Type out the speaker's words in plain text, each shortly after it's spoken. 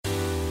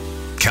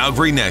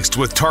Calgary Next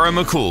with Tara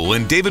McCool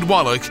and David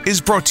Wallach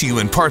is brought to you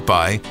in part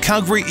by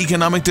Calgary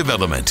Economic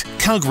Development.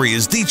 Calgary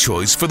is the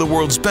choice for the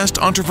world's best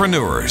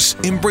entrepreneurs,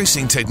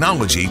 embracing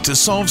technology to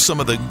solve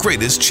some of the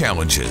greatest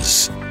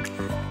challenges.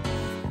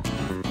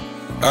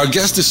 Our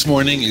guest this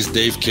morning is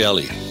Dave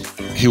Kelly.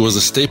 He was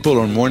a staple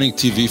on morning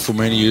TV for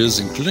many years,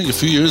 including a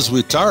few years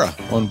with Tara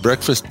on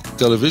breakfast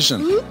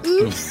television.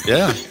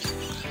 Yeah.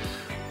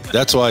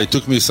 That's why it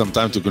took me some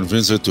time to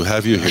convince her to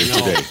have you here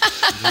today.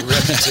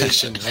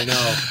 Repetition, I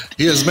know.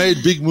 He has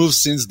made big moves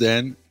since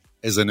then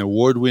as an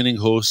award-winning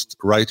host,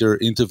 writer,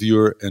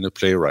 interviewer, and a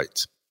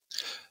playwright.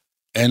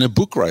 And a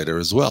book writer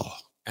as well.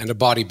 And a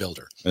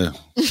bodybuilder. Yeah,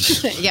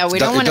 Yeah, we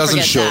don't want to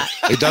forget show.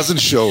 that. It doesn't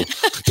show.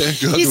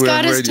 Thank God He's we're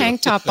got on his radio.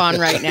 tank top on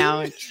right now,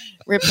 and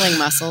rippling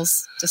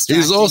muscles.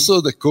 Distracting. He's also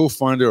the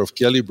co-founder of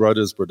Kelly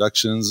Brothers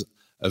Productions,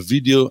 a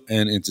video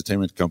and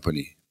entertainment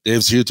company.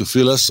 Dave's here to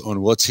fill us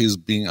on what he's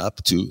been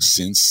up to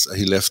since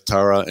he left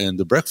Tara and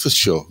The Breakfast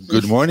Show.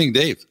 Good morning,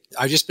 Dave.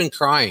 I've just been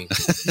crying.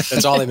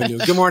 That's all I've been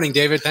doing. Good morning,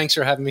 David. Thanks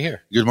for having me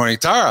here. Good morning,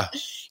 Tara.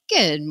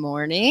 Good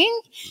morning.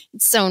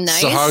 It's so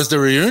nice. So how's the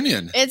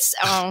reunion? It's,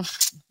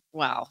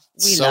 well,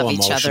 we So love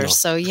each other, emotional.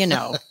 so you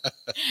know.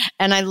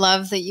 And I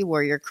love that you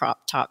wore your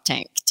crop top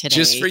tank today.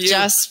 Just for you.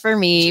 Just for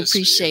me. Just for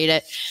you. Appreciate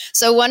it.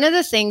 So one of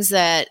the things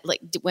that,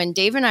 like, when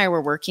Dave and I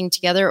were working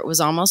together, it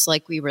was almost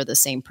like we were the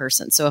same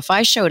person. So if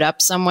I showed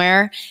up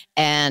somewhere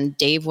and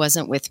Dave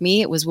wasn't with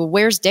me, it was, well,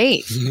 where's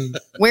Dave?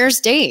 Where's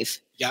Dave?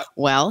 Yep.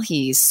 Well,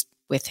 he's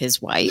with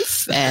his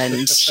wife and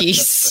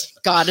he's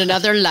got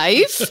another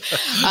life.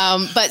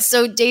 But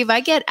so Dave, I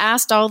get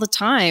asked all the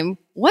time,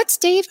 what's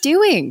Dave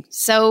doing?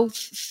 So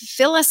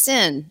fill us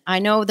in. I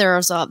know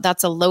that's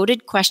a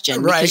loaded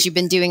question Right. because you've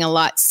been doing a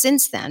lot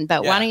since then,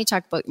 but Yeah. why don't you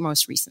talk about your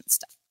most recent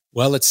stuff?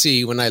 Well, let's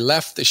see. When I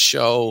left the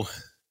show,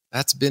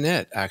 that's been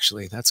it,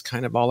 actually. That's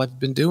kind of all I've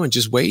been doing,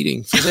 just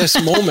waiting for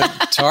this moment,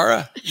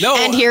 Tara. No.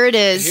 And here it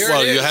is. Here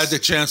Well, it you is. had the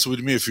chance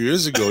with me a few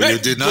years ago. You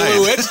denied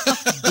Blew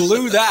it.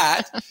 Blew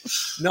that.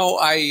 No,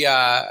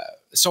 I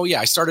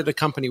started a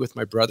company with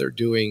my brother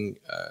doing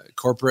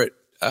corporate,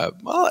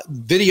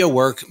 video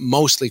work,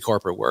 mostly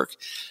corporate work,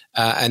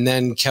 and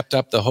then kept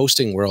up the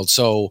hosting world.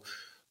 So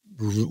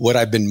what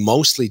I've been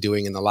mostly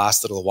doing in the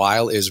last little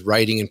while is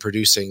writing and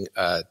producing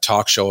a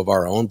talk show of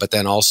our own, but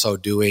then also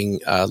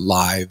doing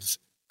live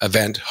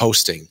event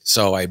hosting.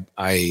 So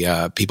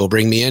I people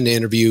bring me in to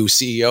interview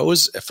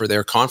CEOs for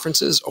their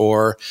conferences,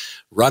 or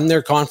run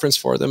their conference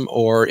for them,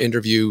 or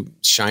interview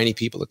shiny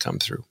people that come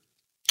through.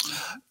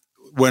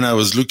 When I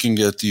was looking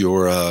at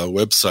your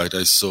website,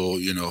 I saw,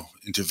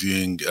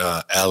 interviewing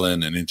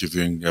Alan and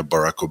interviewing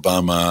Barack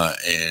Obama,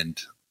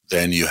 and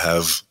then you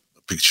have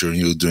a picture of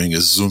you doing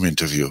a Zoom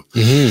interview.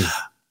 Mm-hmm.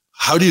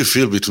 How do you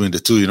feel between the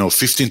two?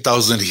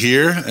 15,000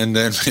 here and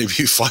then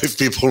maybe 5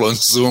 people on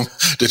Zoom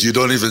that you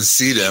don't even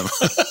see them.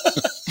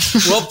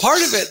 Well,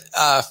 part of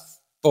it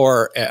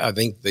for I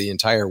think the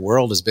entire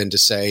world has been to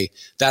say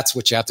that's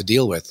what you have to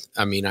deal with.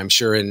 I mean, I'm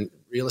sure in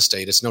real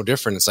estate, it's no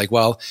different. It's like,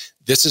 well,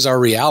 this is our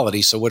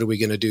reality. So what are we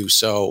going to do?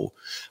 So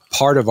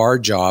part of our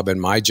job and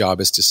my job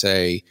is to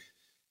say,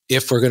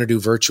 if we're going to do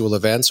virtual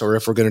events or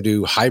if we're going to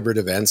do hybrid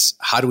events,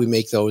 how do we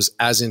make those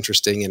as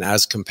interesting and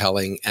as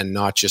compelling and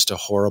not just a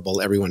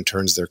horrible, everyone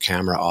turns their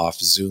camera off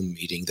Zoom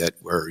meeting that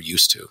we're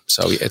used to?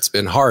 So it's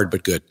been hard,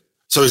 but good.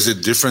 So is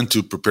it different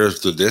to prepare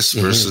to this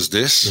versus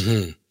this?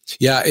 Mm-hmm.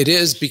 Yeah, it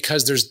is,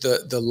 because there's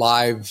the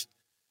live,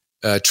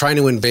 trying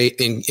to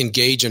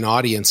engage an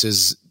audience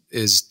is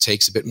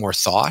takes a bit more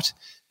thought.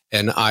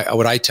 And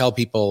what I tell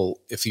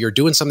people, if you're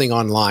doing something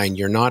online,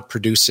 you're not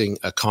producing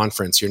a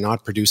conference, you're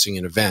not producing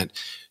an event,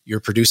 you're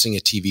producing a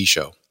TV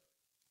show.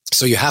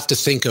 So you have to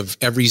think of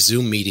every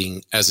Zoom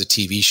meeting as a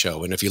TV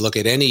show. And if you look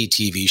at any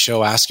TV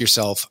show, ask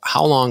yourself,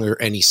 how long are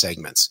any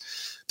segments?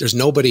 There's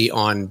nobody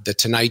on the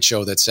Tonight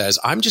Show that says,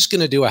 I'm just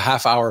going to do a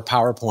half-hour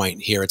PowerPoint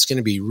here. It's going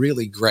to be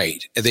really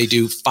great. And they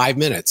do 5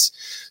 minutes.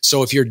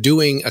 So if you're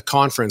doing a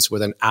conference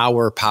with an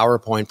hour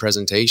PowerPoint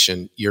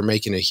presentation, you're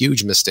making a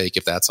huge mistake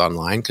if that's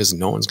online, because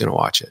no one's going to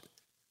watch it.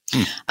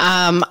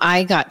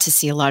 I got to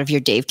see a lot of your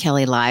Dave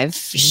Kelly live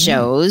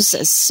shows.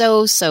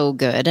 So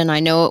good. And I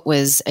know it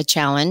was a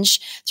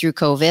challenge through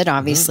COVID.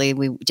 Obviously,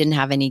 we didn't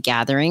have any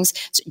gatherings.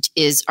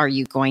 So are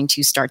you going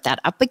to start that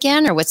up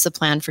again, or what's the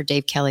plan for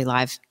Dave Kelly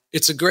Live?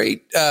 It's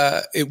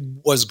it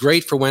was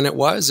great for when it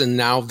was. And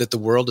now that the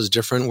world is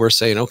different, we're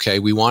saying, okay,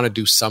 we want to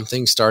do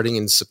something starting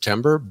in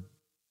September,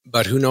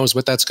 but who knows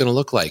what that's going to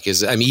look like.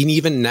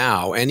 Even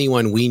now,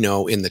 anyone we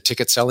know in the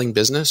ticket selling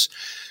business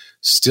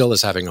still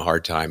is having a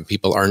hard time.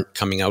 People aren't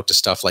coming out to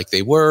stuff like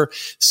they were.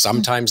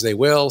 Sometimes they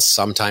will,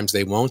 sometimes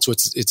they won't. So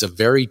it's a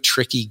very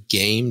tricky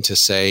game to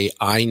say,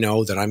 I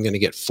know that I'm going to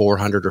get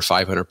 400 or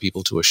 500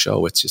 people to a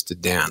show. It's just a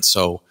dance.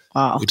 So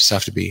Wow. we just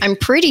have to be. I'm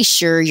pretty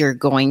sure you're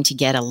going to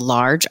get a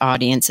large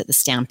audience at the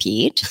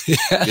Stampede.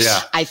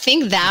 Yeah. I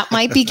think that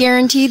might be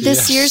guaranteed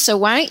this Yes. year. So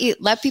why don't you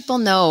let people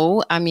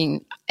know? I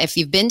mean, if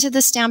you've been to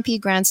the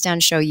Stampede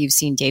Grandstand show, you've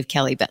seen Dave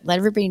Kelly, but let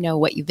everybody know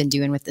what you've been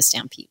doing with the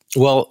Stampede.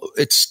 Well,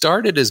 it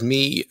started as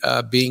me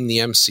being the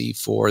MC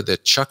for the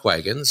Chuck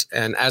Wagons.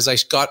 And as I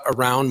got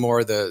around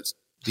more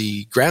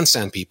the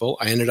grandstand people,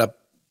 I ended up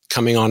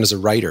coming on as a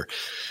writer.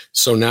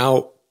 So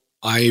now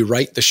I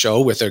write the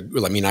show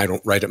I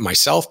don't write it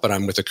myself, but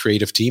I'm with a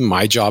creative team.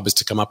 My job is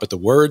to come up with the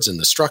words and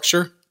the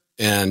structure.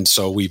 And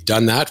so we've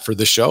done that for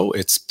the show.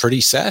 It's pretty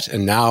set.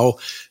 And now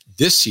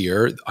this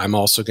year, I'm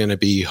also going to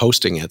be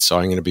hosting it. So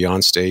I'm going to be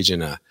on stage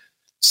in a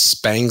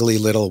spangly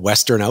little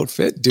Western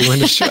outfit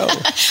doing a show.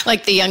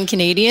 Like the Young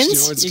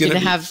Canadians? You're going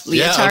to have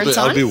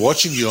leotards on? I'll be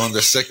watching you on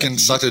the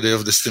second Saturday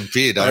of the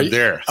Stampede. I'm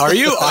there. Are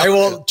you? I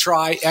will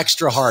try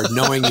extra hard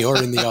knowing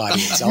you're in the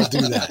audience. I'll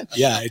do that.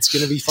 Yeah, it's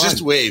going to be fun.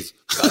 Just wave.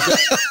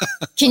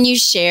 Can you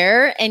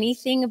share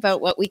anything about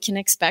what we can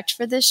expect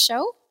for this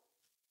show?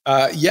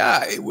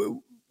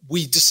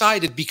 We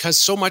decided, because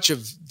so much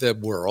of the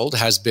world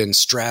has been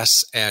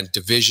stress and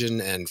division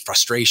and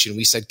frustration,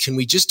 we said, can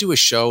we just do a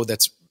show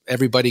that's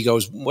everybody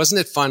goes,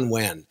 wasn't it fun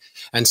when?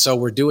 And so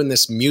we're doing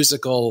this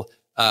musical,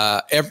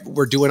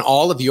 we're doing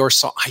all of your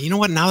songs. You know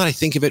what? Now that I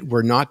think of it,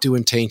 we're not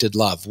doing Tainted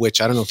Love,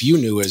 which I don't know if you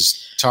knew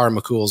is Tara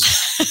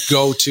McCool's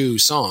go-to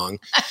song.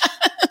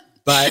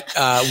 But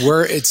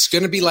it's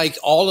going to be like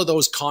all of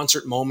those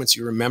concert moments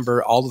you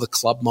remember, all of the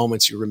club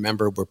moments you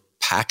remember. We're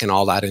packing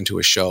all that into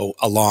a show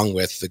along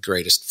with the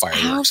greatest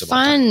fireworks. How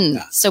fun.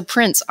 Yeah. So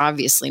Prince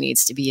obviously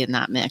needs to be in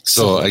that mix.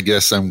 So I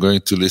guess I'm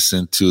going to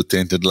listen to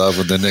Tainted Love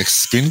on the next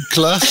spin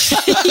class.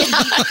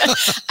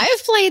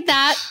 I've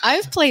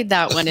played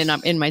that one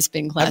in my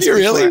spin class. Have you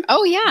really? Before.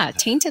 Oh yeah.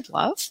 Tainted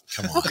Love.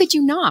 How could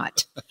you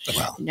not?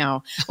 Well,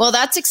 no. Well,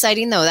 that's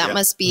exciting though. That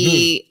must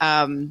be,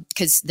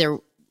 because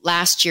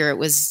last year it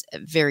was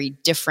very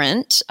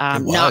different,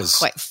 not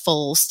quite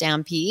full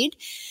Stampede.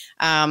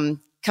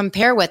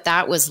 Compare what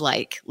that was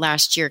like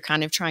last year,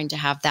 kind of trying to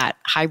have that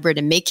hybrid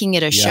and making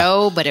it a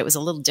show, but it was a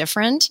little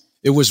different.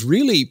 It was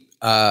really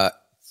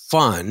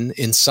fun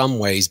in some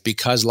ways,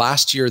 because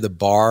last year the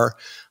bar,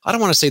 I don't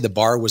want to say the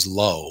bar was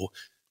low,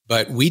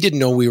 but we didn't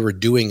know we were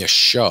doing a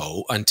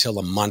show until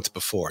a month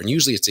before. And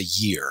usually it's a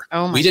year.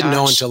 We didn't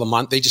know until a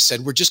month. They just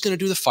said, we're just going to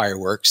do the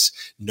fireworks.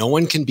 No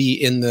one can be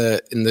in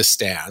the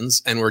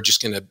stands, and we're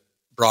just going to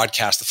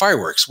broadcast the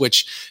fireworks,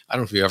 which I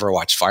don't know if you ever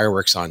watched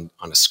fireworks on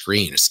a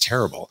screen. It's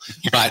terrible.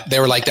 But they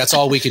were like, that's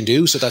all we can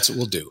do. So that's what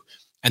we'll do.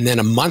 And then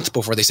a month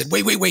before, they said,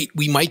 wait,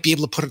 we might be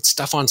able to put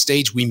stuff on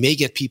stage. We may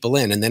get people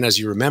in. And then, as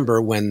you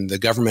remember, when the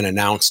government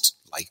announced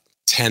like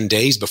 10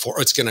 days before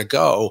it's going to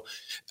go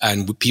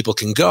and people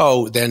can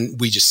go, then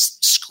we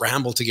just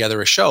scrambled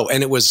together a show.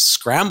 And it was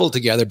scrambled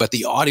together, but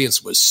the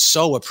audience was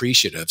so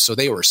appreciative. So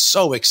they were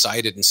so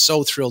excited and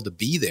so thrilled to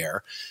be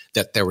there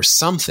that there was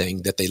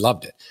something that they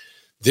loved it.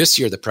 This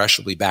year, the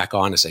pressure will be back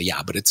on to say,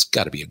 but it's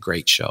got to be a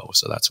great show.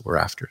 So that's what we're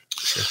after.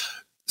 Sure.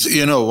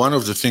 So, one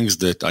of the things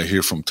that I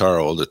hear from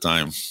Tara all the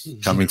time,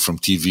 coming from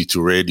TV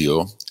to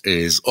radio,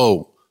 is,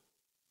 on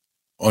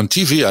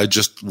TV, I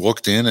just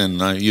walked in and,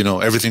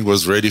 everything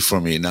was ready for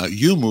me. Now,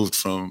 you moved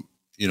from,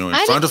 in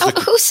front of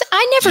the...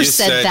 I never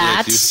said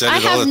that. I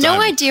have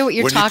no idea what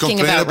you're talking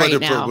about right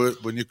now.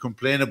 When you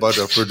complain about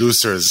our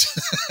producers.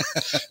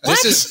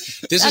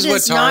 This is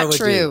what Tara would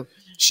do.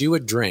 She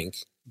would drink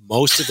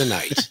most of the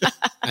night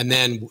and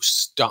then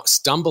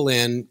stumble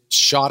in,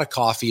 shot a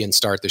coffee, and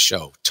start the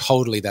show.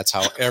 Totally. That's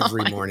how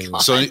every morning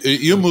was. So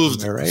you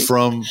moved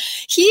from...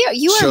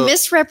 You are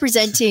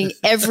misrepresenting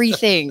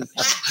everything.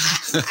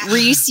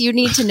 Reese, you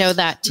need to know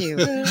that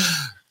too.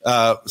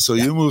 So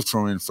you moved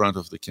from in front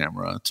of the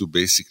camera to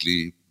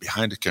basically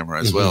behind the camera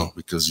as well,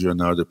 because you're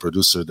now the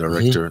producer,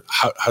 director.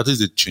 How did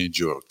it change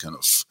your kind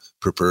of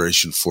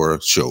preparation for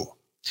a show?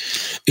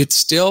 It's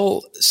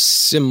still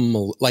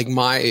similar. Like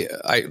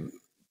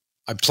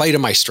I play to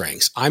my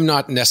strengths. I'm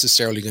not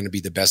necessarily going to be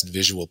the best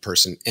visual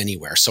person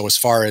anywhere. So as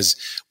far as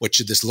what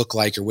should this look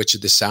like or what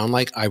should this sound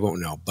like, I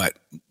won't know. But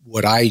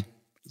what I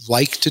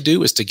like to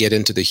do is to get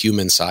into the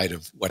human side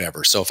of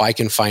whatever. So if I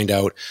can find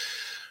out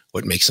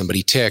what makes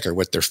somebody tick or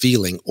what they're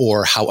feeling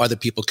or how other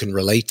people can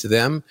relate to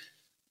them,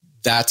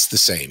 that's the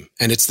same.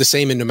 And it's the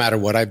same in no matter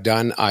what I've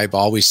done. I've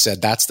always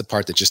said that's the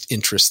part that just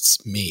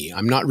interests me.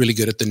 I'm not really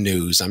good at the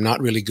news. I'm not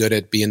really good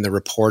at being the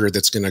reporter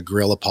that's going to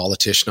grill a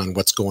politician on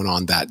what's going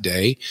on that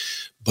day.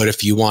 But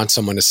if you want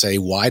someone to say,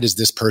 why does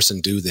this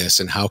person do this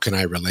and how can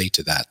I relate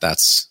to that?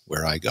 That's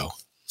where I go.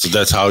 So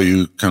that's how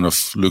you kind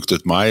of looked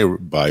at my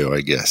bio,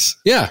 I guess.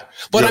 Yeah.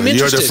 But I'm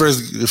interested. You're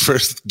the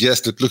first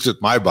guest that looked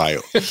at my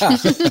bio.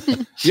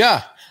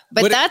 Yeah.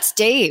 But that's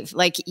Dave.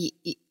 Like,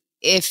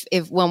 if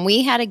when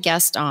we had a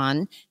guest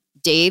on,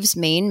 Dave's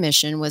main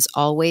mission was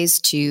always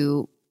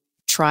to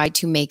try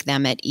to make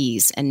them at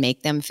ease and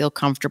make them feel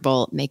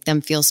comfortable, make them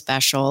feel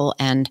special.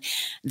 And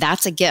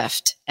that's a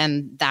gift.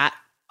 And that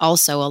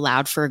also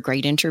allowed for a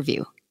great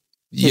interview.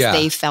 Yeah.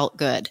 They felt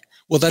good.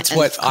 Well, that's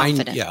what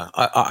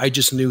I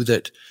just knew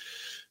that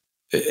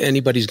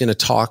anybody's going to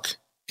talk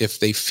if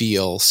they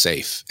feel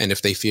safe. And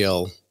if they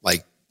feel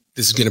like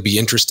this is going to be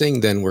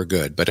interesting, then we're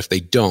good. But if they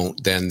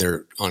don't, then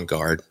they're on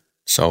guard.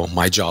 So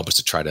my job was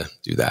to try to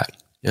do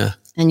that. Yeah.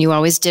 And you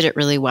always did it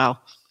really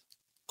well.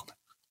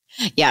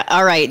 Yeah.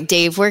 All right,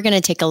 Dave, we're going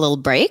to take a little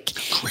break.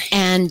 Great.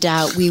 And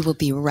we will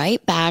be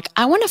right back.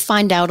 I want to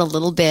find out a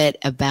little bit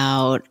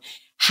about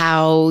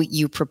how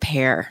you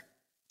prepare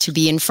to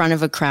be in front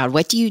of a crowd.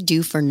 What do you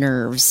do for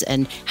nerves?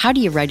 And how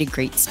do you write a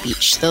great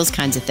speech? Those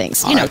kinds of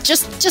things.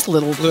 Just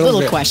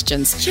little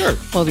questions. Sure.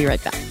 We'll be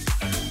right back.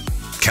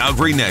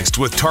 Calgary Next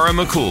with Tara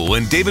McCool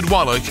and David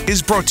Wallach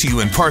is brought to you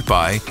in part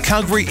by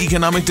Calgary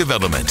Economic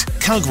Development.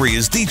 Calgary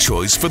is the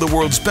choice for the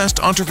world's best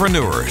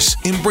entrepreneurs,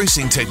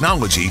 embracing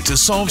technology to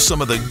solve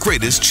some of the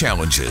greatest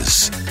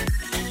challenges.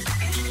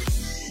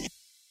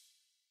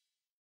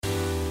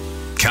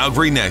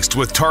 Calgary Next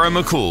with Tara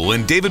McCool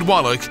and David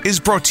Wallach is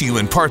brought to you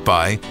in part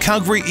by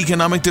Calgary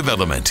Economic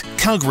Development.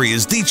 Calgary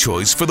is the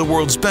choice for the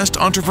world's best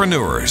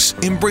entrepreneurs,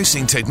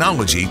 embracing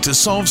technology to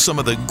solve some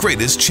of the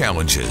greatest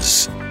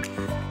challenges.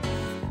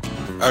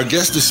 Our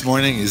guest this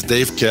morning is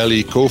Dave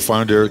Kelly,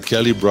 co-founder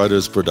Kelly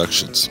Brothers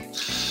Productions.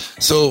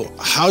 So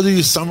how do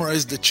you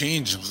summarize the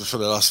change for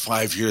the last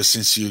 5 years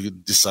since you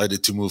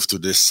decided to move to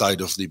this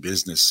side of the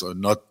business? So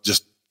not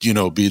just,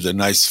 be the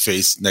nice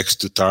face next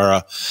to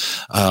Tara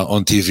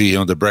on TV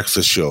on the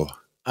breakfast show.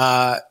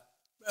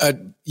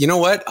 You know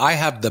what? I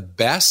have the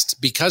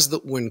best, because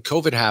when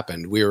COVID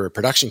happened, we were a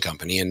production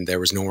company and there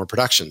was no more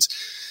productions.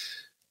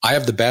 I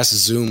have the best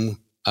Zoom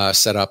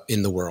set up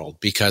in the world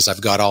because I've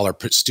got all our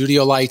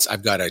studio lights.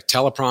 I've got a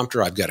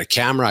teleprompter. I've got a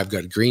camera. I've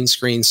got a green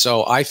screen.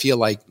 So I feel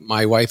like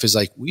my wife is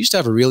like, we used to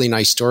have a really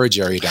nice storage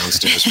area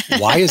downstairs.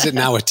 Why is it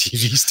now a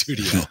TV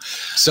studio?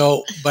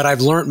 But I've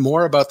learned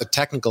more about the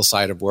technical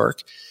side of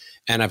work,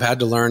 and I've had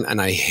to learn,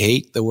 and I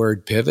hate the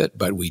word pivot,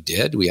 but we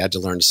had to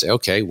learn to say,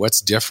 okay,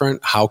 what's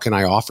different? How can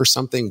I offer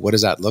something? What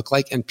does that look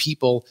like? And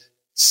people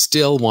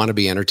still want to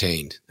be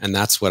entertained. And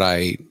that's what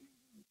I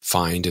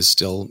find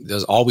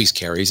always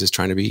carries, is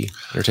trying to be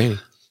entertaining.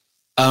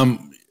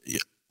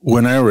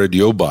 When I read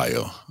your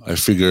bio, I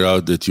figured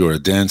out that you're a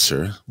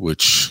dancer,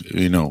 which,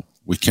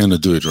 we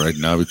cannot do it right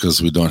now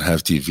because we don't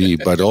have TV,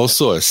 but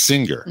also a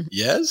singer.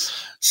 Yes.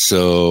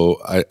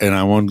 So,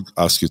 I won't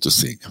ask you to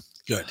sing.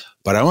 Good.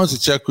 But I want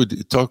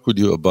to talk with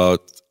you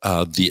about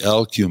the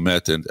elk you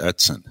met in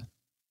Edson.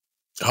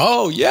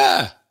 Oh,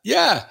 yeah.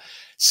 Yeah.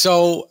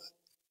 So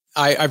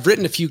I've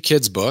written a few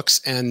kids'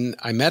 books, and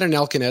I met an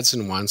elk in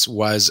Edson once.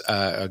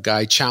 A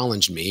guy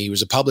challenged me. He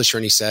was a publisher,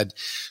 and he said,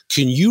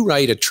 can you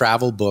write a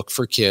travel book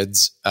for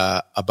kids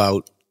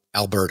about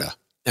Alberta?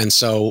 And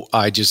so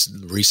I just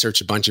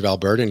researched a bunch of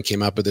Alberta and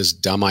came up with this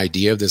dumb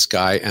idea of this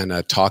guy and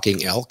a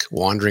talking elk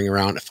wandering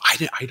around.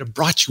 I'd have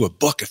brought you a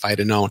book if I'd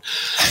have known.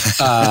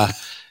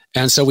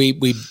 And so we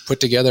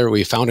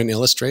found an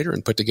illustrator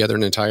and put together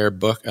an entire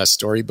book, a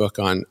storybook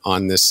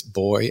on this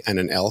boy and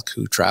an elk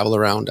who travel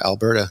around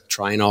Alberta,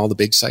 trying all the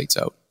big sites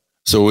out.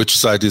 So which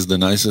site is the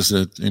nicest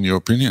in your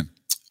opinion?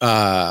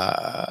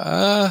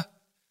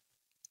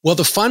 Well,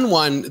 the fun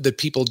one that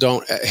people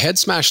don't, Head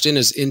Smashed In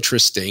is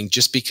interesting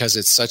just because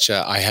it's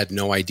I had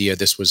no idea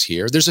this was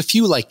here. There's a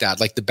few like that,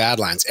 like the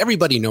Badlands.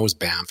 Everybody knows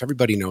Banff.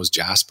 Everybody knows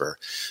Jasper,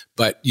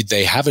 but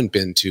they haven't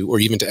been to, or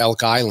even to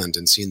Elk Island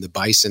and seen the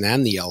bison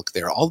and the elk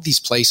there. All these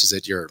places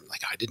that you're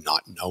like, I did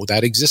not know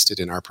that existed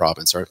in our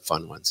province are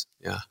fun ones.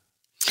 Yeah.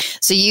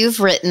 So you've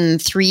written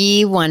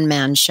 3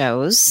 one-man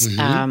shows.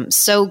 Mm-hmm.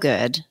 So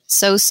good.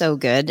 So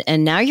good.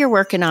 And now you're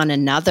working on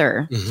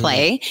another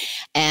play.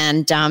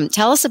 And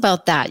tell us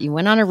about that. You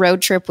went on a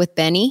road trip with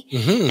Benny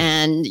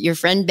and your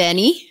friend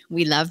Benny.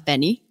 We love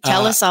Benny.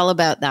 Tell us all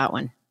about that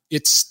one.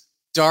 It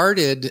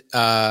started,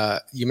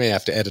 you may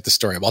have to edit the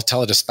story. I'll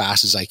tell it as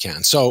fast as I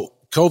can. So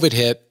COVID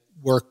hit,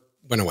 work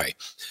went away.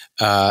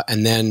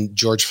 And then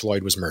George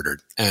Floyd was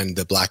murdered and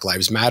the Black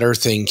Lives Matter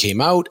thing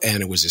came out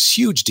and it was this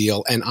huge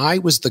deal. And I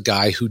was the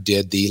guy who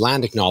did the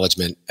land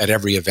acknowledgement at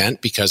every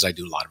event because I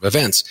do a lot of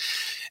events.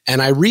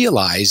 And I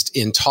realized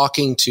in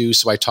talking to,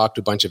 so I talked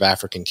to a bunch of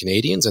African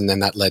Canadians, and then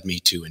that led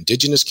me to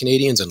Indigenous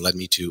Canadians and led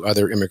me to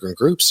other immigrant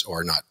groups,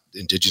 or not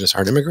Indigenous,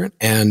 hard immigrant.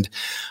 And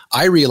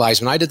I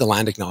realized when I did the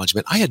land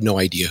acknowledgement, I had no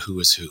idea who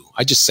was who.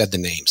 I just said the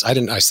names. I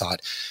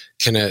thought,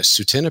 can a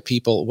Tsuut'ina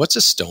people, what's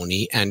a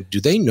Stoney? And do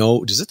they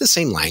know, is it the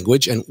same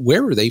language? And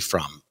where are they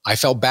from? I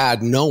felt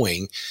bad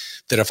knowing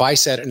that if I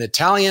said an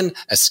Italian,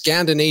 a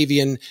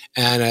Scandinavian,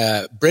 and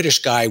a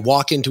British guy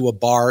walk into a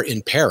bar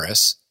in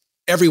Paris,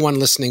 everyone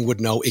listening would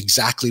know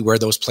exactly where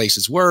those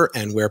places were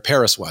and where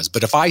Paris was.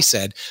 But if I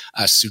said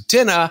a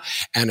Tsuut'ina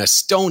and a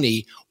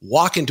Stoney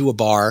walk into a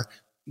bar,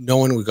 no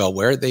one would go,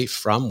 where are they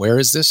from? Where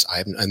is this?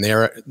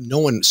 No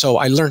one. So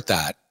I learned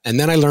that. And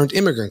then I learned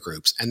immigrant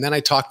groups. And then I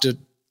talked to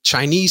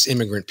Chinese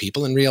immigrant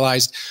people and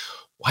realized,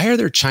 why are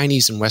there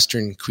Chinese and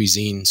Western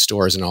cuisine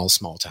stores in all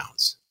small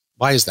towns?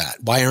 Why is that?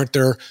 Why aren't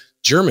there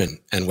German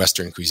and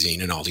Western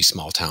cuisine in all these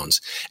small towns?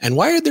 And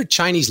why are there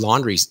Chinese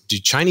laundries? Do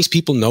Chinese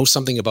people know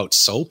something about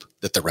soap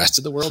that the rest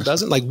of the world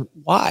doesn't? Like,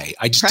 why?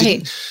 I just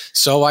didn't.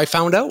 So I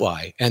found out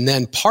why. And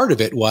then part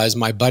of it was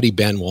my buddy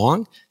Ben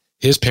Wong.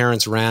 His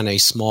parents ran a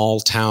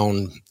small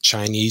town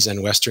Chinese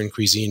and Western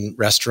cuisine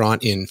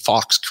restaurant in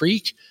Fox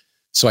Creek.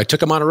 So I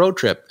took him on a road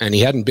trip, and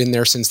he hadn't been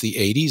there since the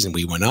 80s. And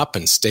we went up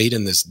and stayed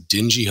in this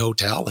dingy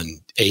hotel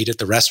and ate at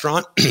the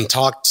restaurant, and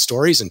talked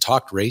stories and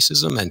talked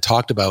racism and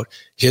talked about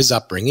his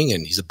upbringing.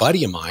 And he's a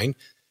buddy of mine,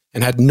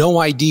 and had no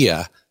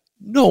idea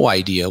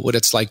what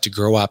it's like to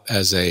grow up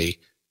as a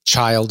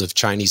child of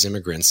Chinese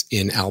immigrants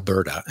in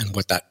Alberta and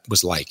what that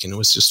was like. And it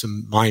was just a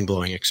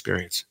mind-blowing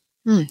experience.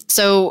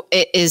 So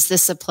is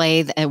this a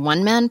play, a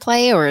one-man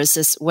play, or is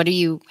this,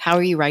 how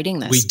are you writing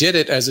this? We did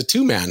it as a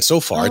two-man so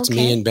far. It's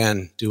me and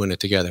Ben doing it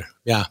together.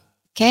 Yeah.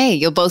 Okay.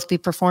 You'll both be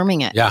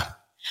performing it. Yeah.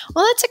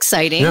 Well, that's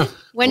exciting. Yeah.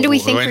 When do we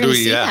think we're going to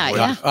see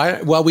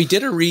that? Well, we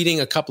did a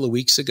reading a couple of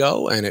weeks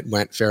ago, and it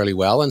went fairly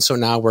well. And so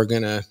now we're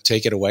going to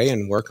take it away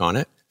and work on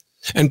it.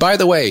 And by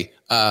the way,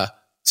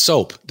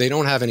 soap, they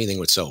don't have anything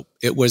with soap.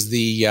 And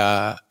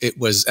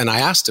I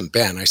asked him,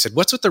 Ben, I said,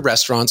 what's with the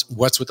restaurants?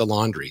 What's with the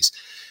laundries?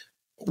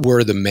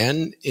 Were the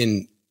men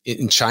in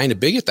China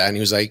big at that? And he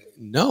was like,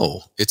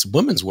 no, it's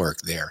women's work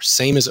there.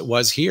 Same as it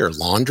was here.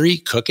 Laundry,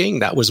 cooking,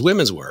 that was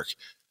women's work.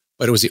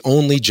 But it was the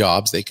only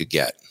jobs they could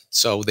get.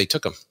 So they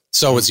took them.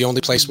 So it's the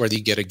only place where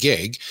you get a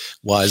gig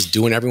was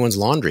doing everyone's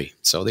laundry.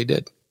 So they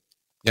did.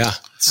 Yeah,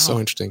 it's so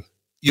interesting.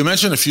 You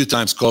mentioned a few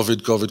times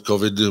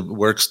COVID,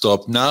 work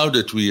stopped. Now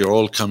that we are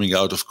all coming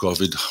out of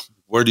COVID,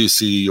 where do you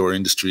see your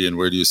industry and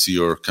where do you see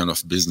your kind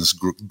of business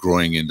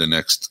growing in the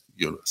next,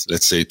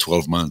 let's say,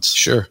 12 months?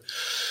 Sure.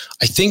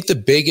 I think the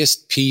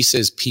biggest piece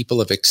is people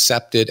have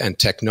accepted, and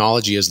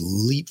technology has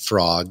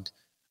leapfrogged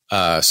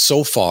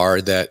so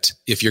far, that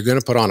if you're going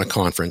to put on a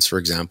conference, for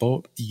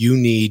example, you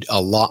need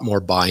a lot more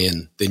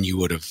buy-in than you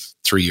would have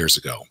 3 years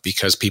ago,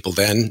 because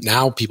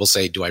now people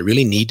say, do I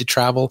really need to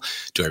travel?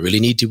 Do I really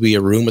need to be in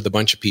a room with a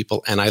bunch of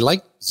people? And I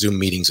like Zoom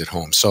meetings at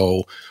home.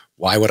 So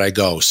why would I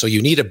go? So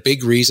you need a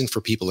big reason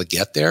for people to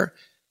get there.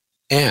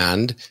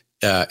 And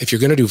if you're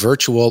going to do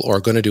virtual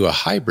or going to do a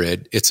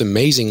hybrid, it's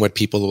amazing what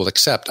people will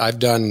accept. I've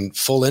done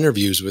full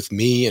interviews with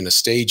me and a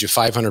stage of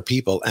 500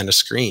 people and a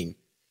screen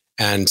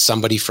and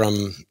somebody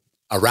from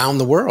around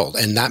the world.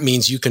 And that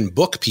means you can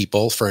book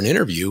people for an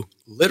interview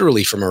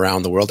literally from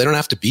around the world. They don't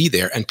have to be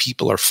there, and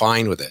people are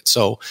fine with it.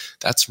 So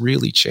that's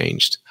really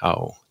changed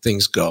how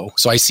things go.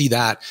 So I see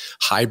that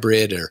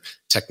hybrid or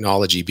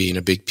technology being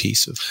a big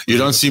piece of. You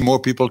don't see more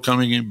people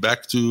coming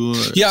back to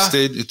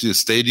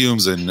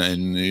stadiums and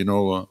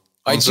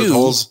concert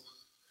halls?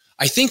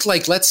 I think,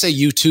 like, let's say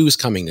U2 is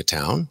coming to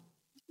town,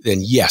 then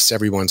yes,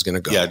 everyone's going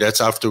to go. Yeah, that's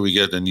after we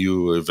get a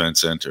new event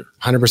center.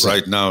 100%.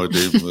 Right now, with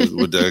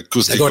the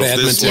acoustic go to of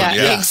this Edmonton.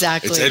 one. Yeah,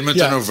 exactly. It's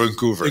Edmonton or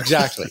Vancouver.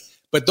 Exactly.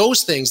 But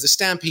those things, the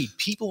Stampede,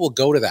 people will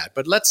go to that.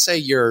 But let's say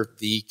you're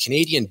the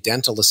Canadian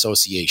Dental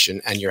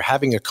Association and you're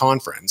having a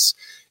conference.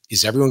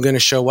 Is everyone going to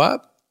show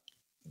up?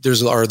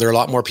 Are there a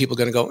lot more people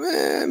going to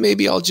go,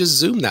 maybe I'll just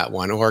Zoom that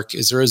one? Or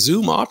is there a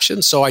Zoom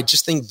option? So I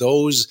just think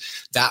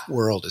that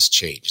world has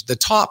changed. The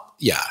top,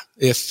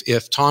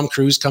 if Tom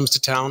Cruise comes to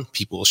town,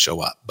 people will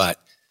show up, but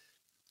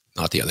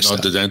not the other stuff.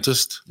 Not the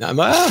dentist?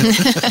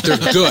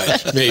 They're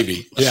good,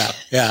 maybe.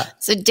 Yeah.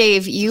 So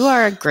Dave, you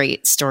are a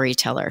great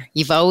storyteller.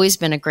 You've always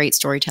been a great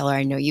storyteller.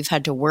 I know you've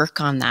had to work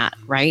on that,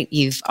 right?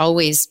 You've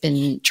always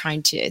been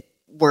trying to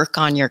work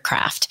on your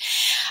craft.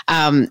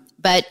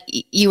 But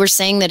you were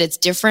saying that it's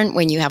different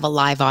when you have a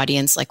live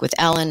audience, like with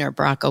Ellen or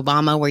Barack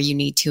Obama, where you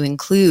need to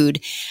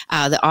include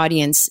the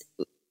audience.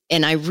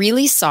 And I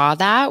really saw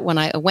that when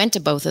I went to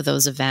both of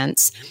those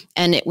events,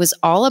 and it was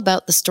all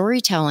about the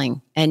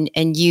storytelling,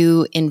 and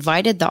you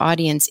invited the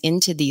audience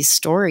into these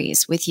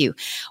stories with you.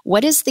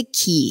 What is the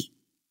key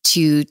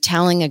to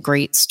telling a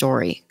great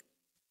story?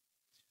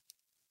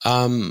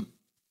 The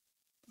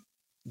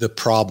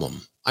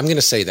problem. I'm going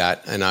to say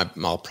that, and I'm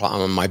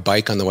on my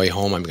bike on the way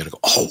home, I'm going to go,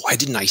 oh, why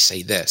didn't I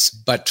say this?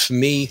 But for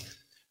me,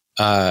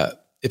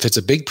 if it's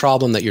a big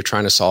problem that you're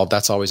trying to solve,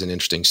 that's always an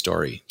interesting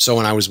story. So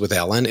when I was with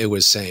Ellen, it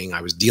was saying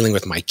I was dealing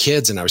with my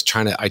kids, and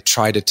I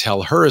tried to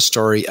tell her a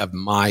story of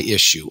my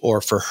issue.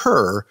 Or for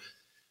her,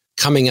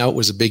 coming out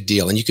was a big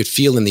deal. And you could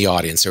feel in the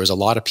audience, there was a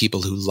lot of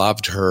people who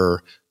loved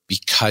her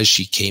because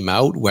she came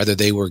out. Whether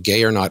they were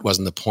gay or not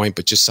wasn't the point,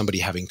 but just somebody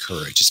having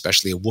courage,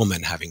 especially a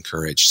woman having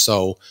courage.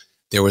 So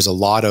there was a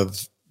lot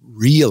of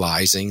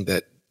realizing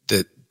that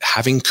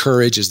having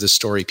courage is the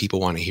story people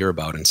want to hear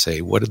about, and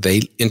say, what are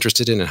they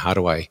interested in, and how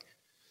do I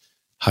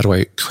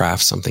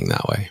craft something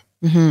that way?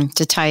 Mm-hmm.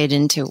 To tie it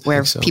into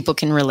where people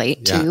can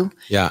relate to.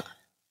 Yeah.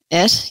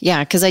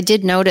 Because I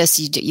did notice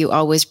you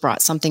always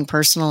brought something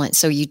personal, and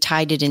so you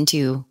tied it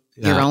into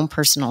your own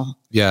personal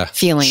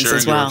feelings sharing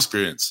as well. Your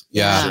experience.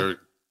 Yeah.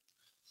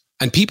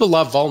 And people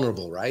love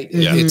vulnerable, right?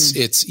 Mm-hmm.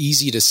 It's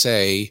easy to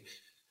say,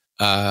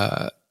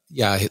 a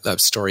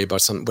story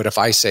about something. But if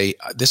I say,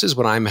 this is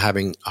what I'm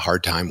having a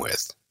hard time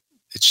with,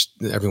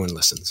 everyone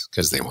listens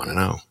because they want to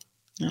know.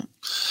 Yeah.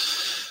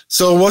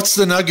 So what's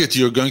the nugget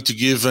you're going to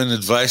give an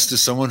advice to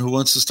someone who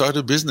wants to start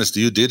a business?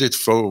 You did it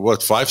for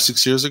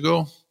 5-6 years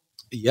ago?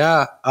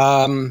 Yeah.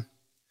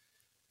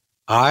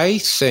 I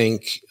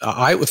think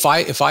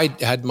if I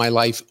had my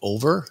life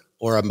over,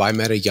 or I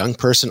met a young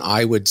person,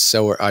 I would.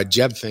 So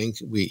Jeb Fink,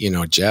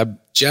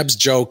 Jeb's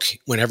joke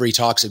whenever he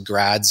talks at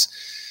grads,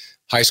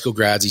 high school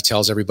grads, he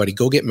tells everybody,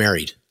 go get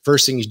married.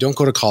 First thing, you don't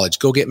go to college,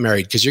 go get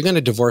married because you're going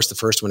to divorce the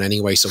first one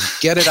anyway. So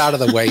get it out of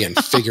the way and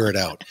figure it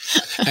out.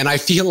 And I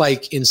feel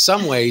like in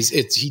some ways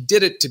he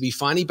did it to be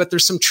funny, but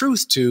there's some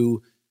truth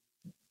to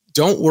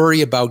don't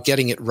worry about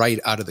getting it right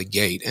out of the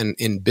gate. And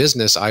in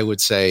business, I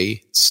would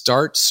say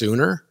start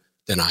sooner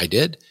than I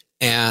did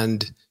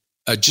and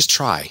just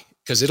try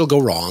because it'll go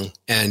wrong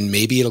and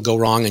maybe it'll go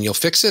wrong and you'll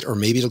fix it or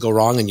maybe it'll go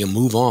wrong and you'll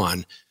move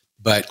on.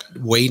 But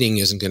waiting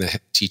isn't going to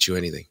teach you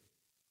anything.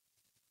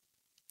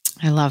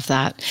 I love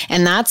that.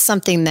 And that's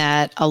something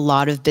that a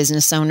lot of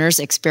business owners,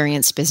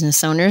 experienced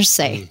business owners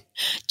say,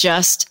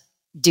 just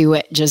do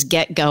it, just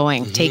get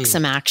going, take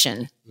some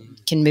action,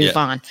 can move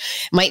on.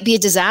 Might be a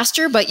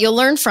disaster, but you'll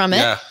learn from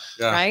it,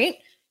 right?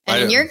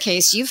 And in your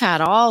case, you've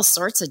had all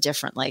sorts of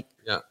different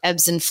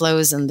ebbs and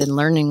flows and been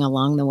learning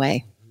along the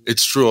way.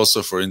 It's true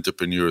also for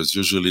entrepreneurs.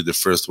 Usually the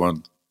first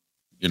one,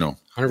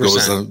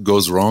 100%.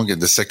 goes wrong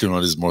and the second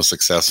one is more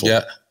successful.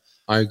 Yeah,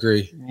 I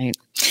agree. Right.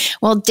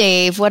 Well,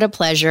 Dave, what a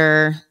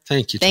pleasure.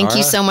 Thank you, Tara. Thank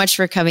you so much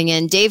for coming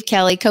in. Dave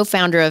Kelly,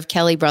 co-founder of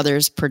Kelly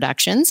Brothers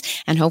Productions,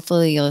 and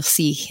hopefully you'll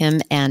see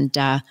him and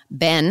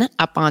Ben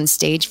up on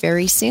stage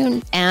very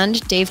soon,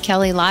 and Dave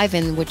Kelly live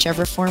in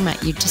whichever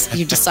format you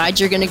decide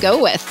you're going to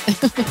go with.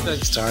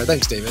 Thanks, Tara.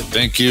 Thanks, David.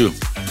 Thank you.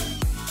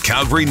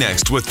 Calgary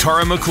Next with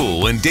Tara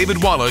McCool and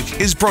David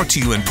Wallach is brought to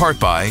you in part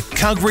by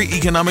Calgary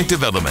Economic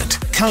Development.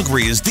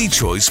 Calgary is the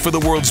choice for the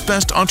world's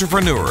best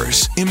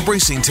entrepreneurs,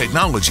 embracing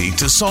technology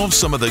to solve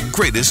some of the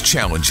greatest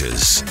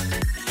challenges.